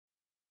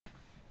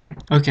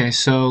Okay,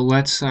 so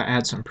let's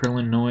add some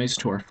perlin noise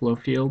to our flow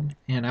field,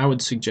 and I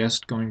would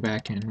suggest going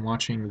back and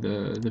watching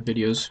the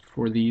videos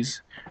for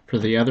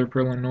the other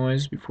perlin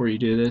noise before you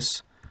do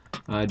this,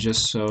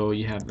 just so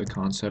you have the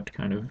concept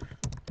kind of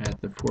at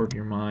the fore of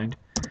your mind.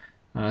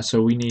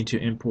 So we need to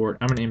import,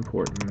 I'm going to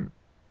import,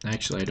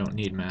 actually I don't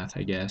need math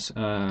I guess,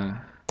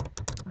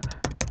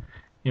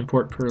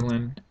 import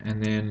perlin,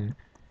 and then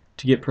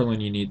to get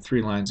perlin you need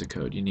 3 lines of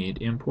code. You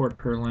need import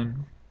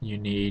perlin, you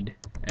need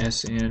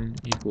sn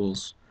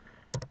equals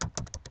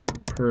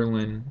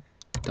perlin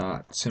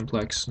dot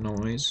simplex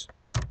noise,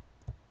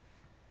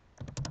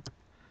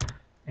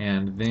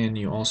 and then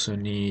you also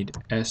need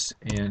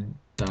sn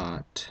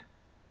dot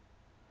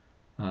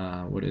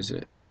what is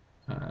it,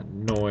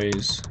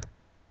 noise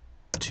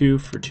 2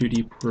 for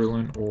 2D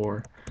perlin,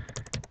 or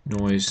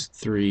noise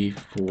 3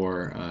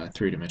 for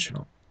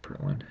 3-dimensional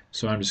perlin.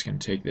 So I'm just going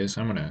to take this,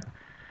 I'm going to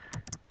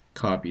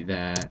copy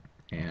that,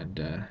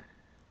 and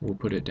we'll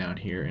put it down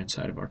here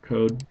inside of our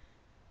code.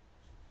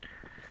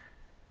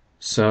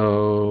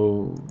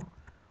 So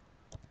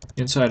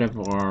inside of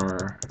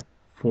our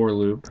for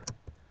loop,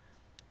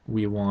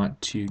 we want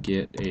to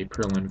get a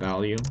perlin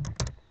value,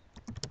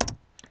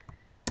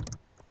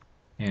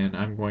 and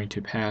I'm going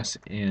to pass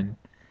in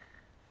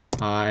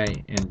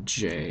I and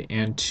j.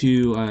 And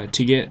to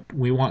get,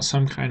 we want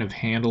some kind of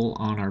handle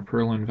on our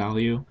perlin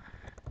value.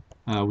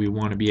 We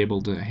want to be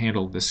able to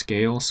handle the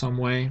scale some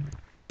way,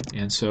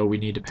 and so we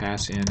need to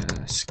pass in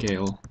a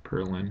scale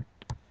perlin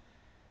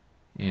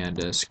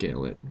and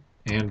scale it.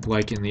 And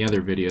like in the other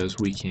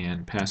videos, we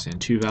can pass in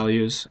 2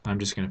 values. I'm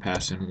just going to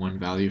pass in 1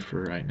 value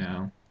for right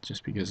now,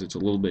 just because it's a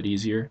little bit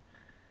easier.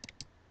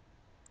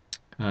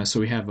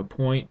 So we have a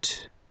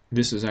point.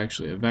 This is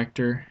actually a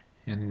vector,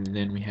 and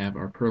then we have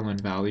our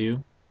perlin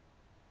value,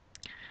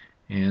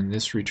 and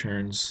this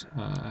returns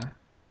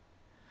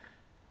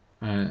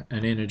an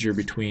integer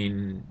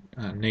between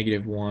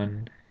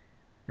 -1,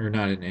 or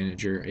not an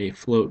integer, a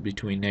float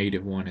between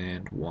 -1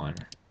 and 1.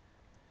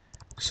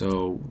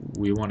 So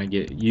we want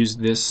to use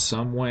this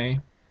some way,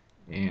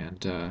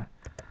 and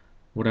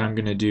what I'm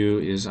going to do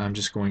is I'm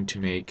just going to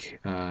make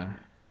an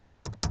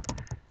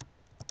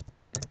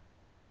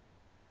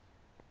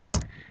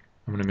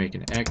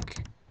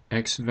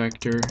x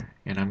vector,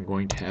 and I'm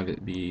going to have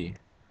it be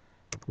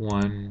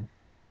 1,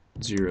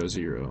 0,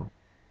 0,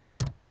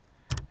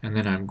 and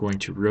then I'm going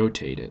to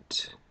rotate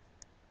it.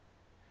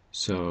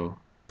 So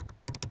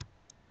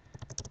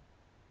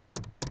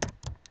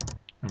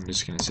I'm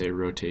just going to say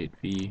rotate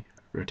v,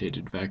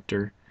 rotated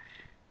vector,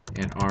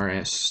 and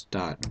rs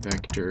dot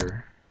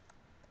vector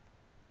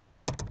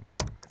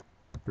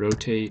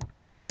rotate.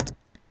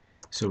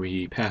 So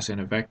we pass in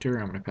a vector.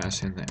 I'm going to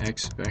pass in the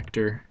x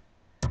vector,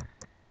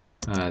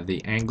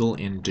 the angle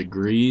in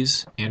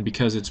degrees, and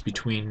because it's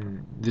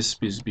between, this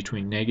is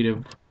between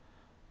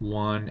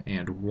 -1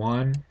 and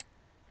 1,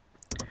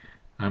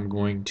 I'm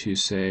going to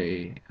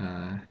say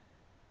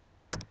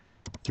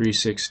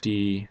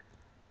 360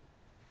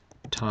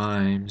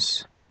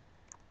 times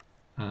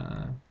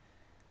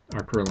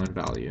our perlin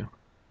value.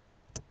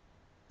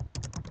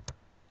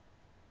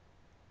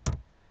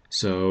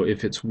 So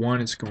if it's 1,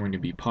 it's going to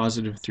be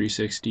positive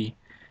 360.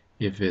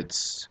 If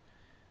it's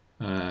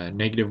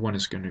 -1,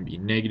 it's going to be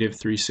negative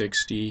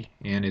 360,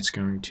 and it's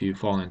going to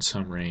fall in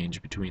some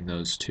range between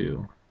those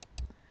two.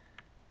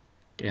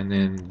 And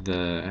then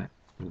the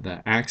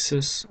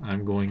axis,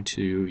 I'm going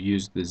to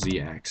use the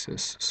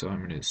z-axis. So I'm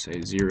going to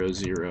say 0,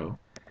 0,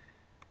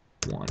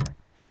 1.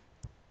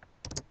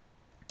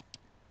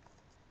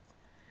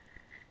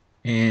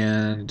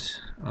 And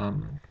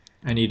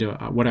I need to,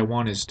 what I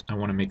want is, I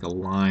want to make a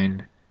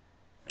line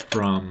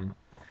from,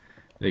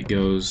 that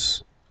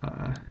goes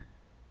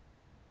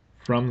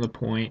from the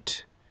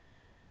point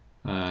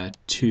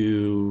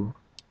to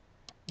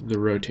the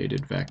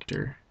rotated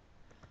vector.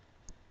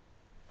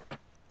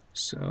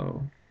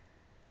 So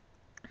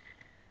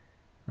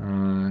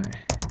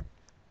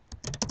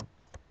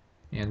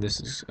and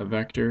this is a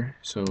vector,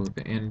 so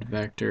the end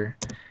vector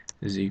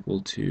is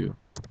equal to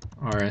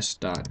rs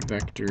dot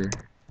vector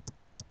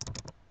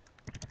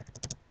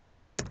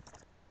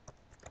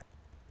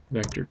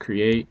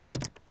create,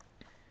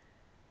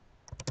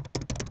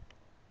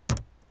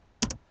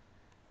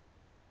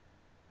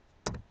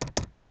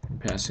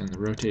 and pass in the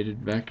rotated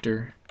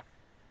vector.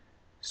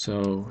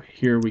 So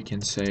here we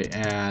can say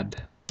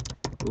add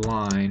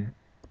line,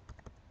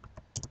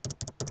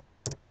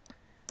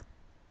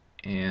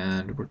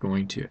 and we're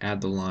going to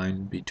add the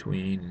line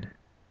between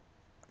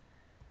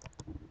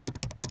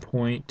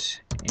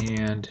point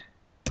and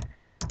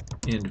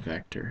end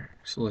vector.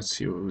 So let's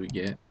see what we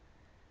get.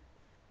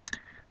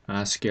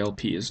 Scale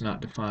p is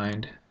not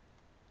defined.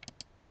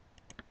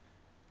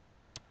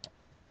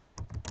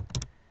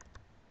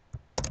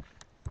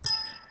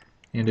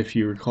 And if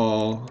you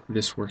recall,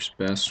 this works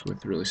best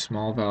with really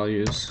small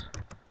values.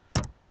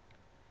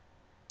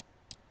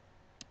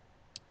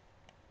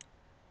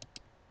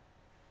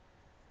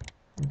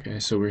 Okay,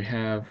 so we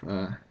have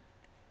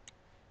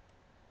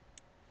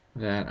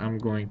that. I'm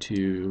going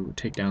to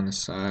take down the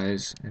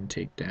size and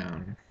take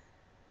down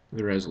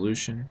the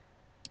resolution.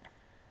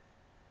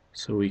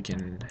 so we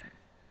can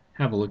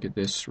have a look at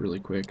this really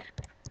quick.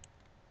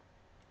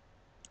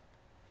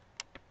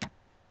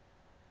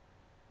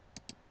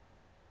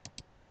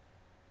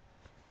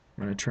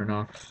 I'm going to turn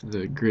off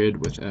the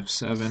grid with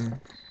F7.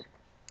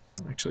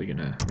 I'm actually going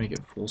to make it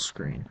full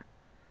screen.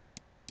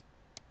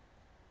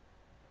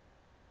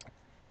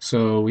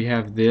 So we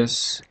have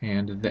this,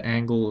 and the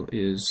angle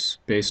is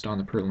based on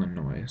the perlin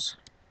noise.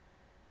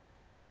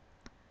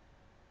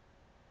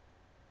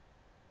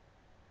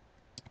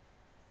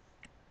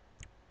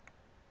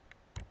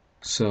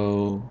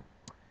 So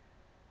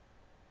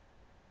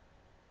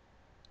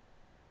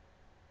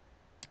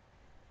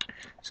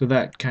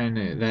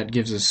that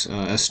gives us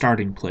a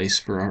starting place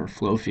for our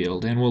flow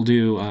field, and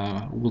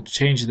we'll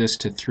change this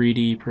to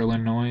 3D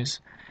perlin noise,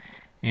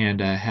 and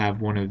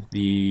have one of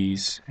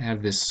these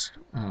this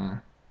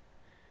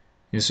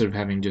instead of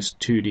having just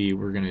 2D,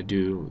 we're going to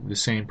do the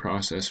same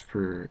process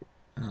for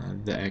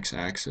the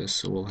x-axis.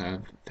 So we'll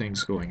have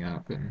things going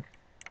up,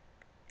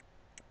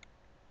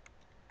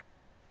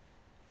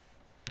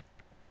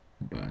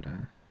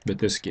 but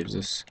this gives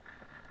us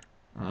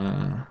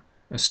a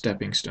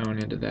stepping stone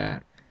into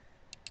that.